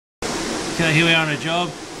Okay, here we are on a job.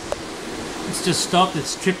 It's just stopped.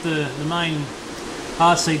 It's tripped the main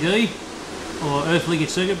RCD, or earth linkage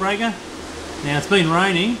circuit breaker. Now it's been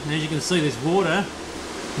raining, and as you can see there's water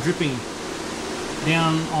dripping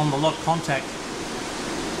down on the lock contact,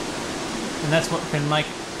 and that's what can make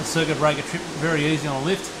a circuit breaker trip very easy on a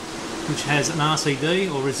lift which has an RCD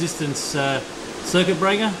or resistance circuit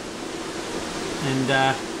breaker. And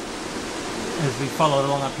as we follow it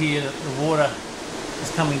along up here, the water is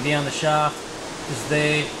coming down the shaft, is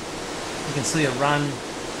there. You can see a run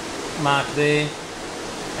mark there,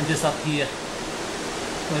 and just up here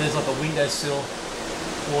where there's like a windowsill,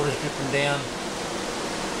 water's dripping down.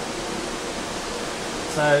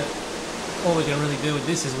 So all we can really do with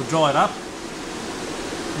this is we'll dry it up,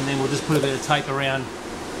 and then we'll just put a bit of tape around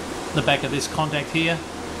the back of this contact here,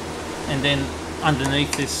 and then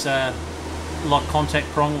underneath this lock contact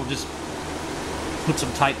prong we'll just put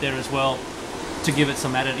some tape there as well to give it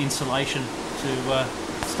some added insulation to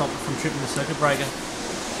stop it from tripping the circuit breaker.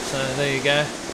 So there you go.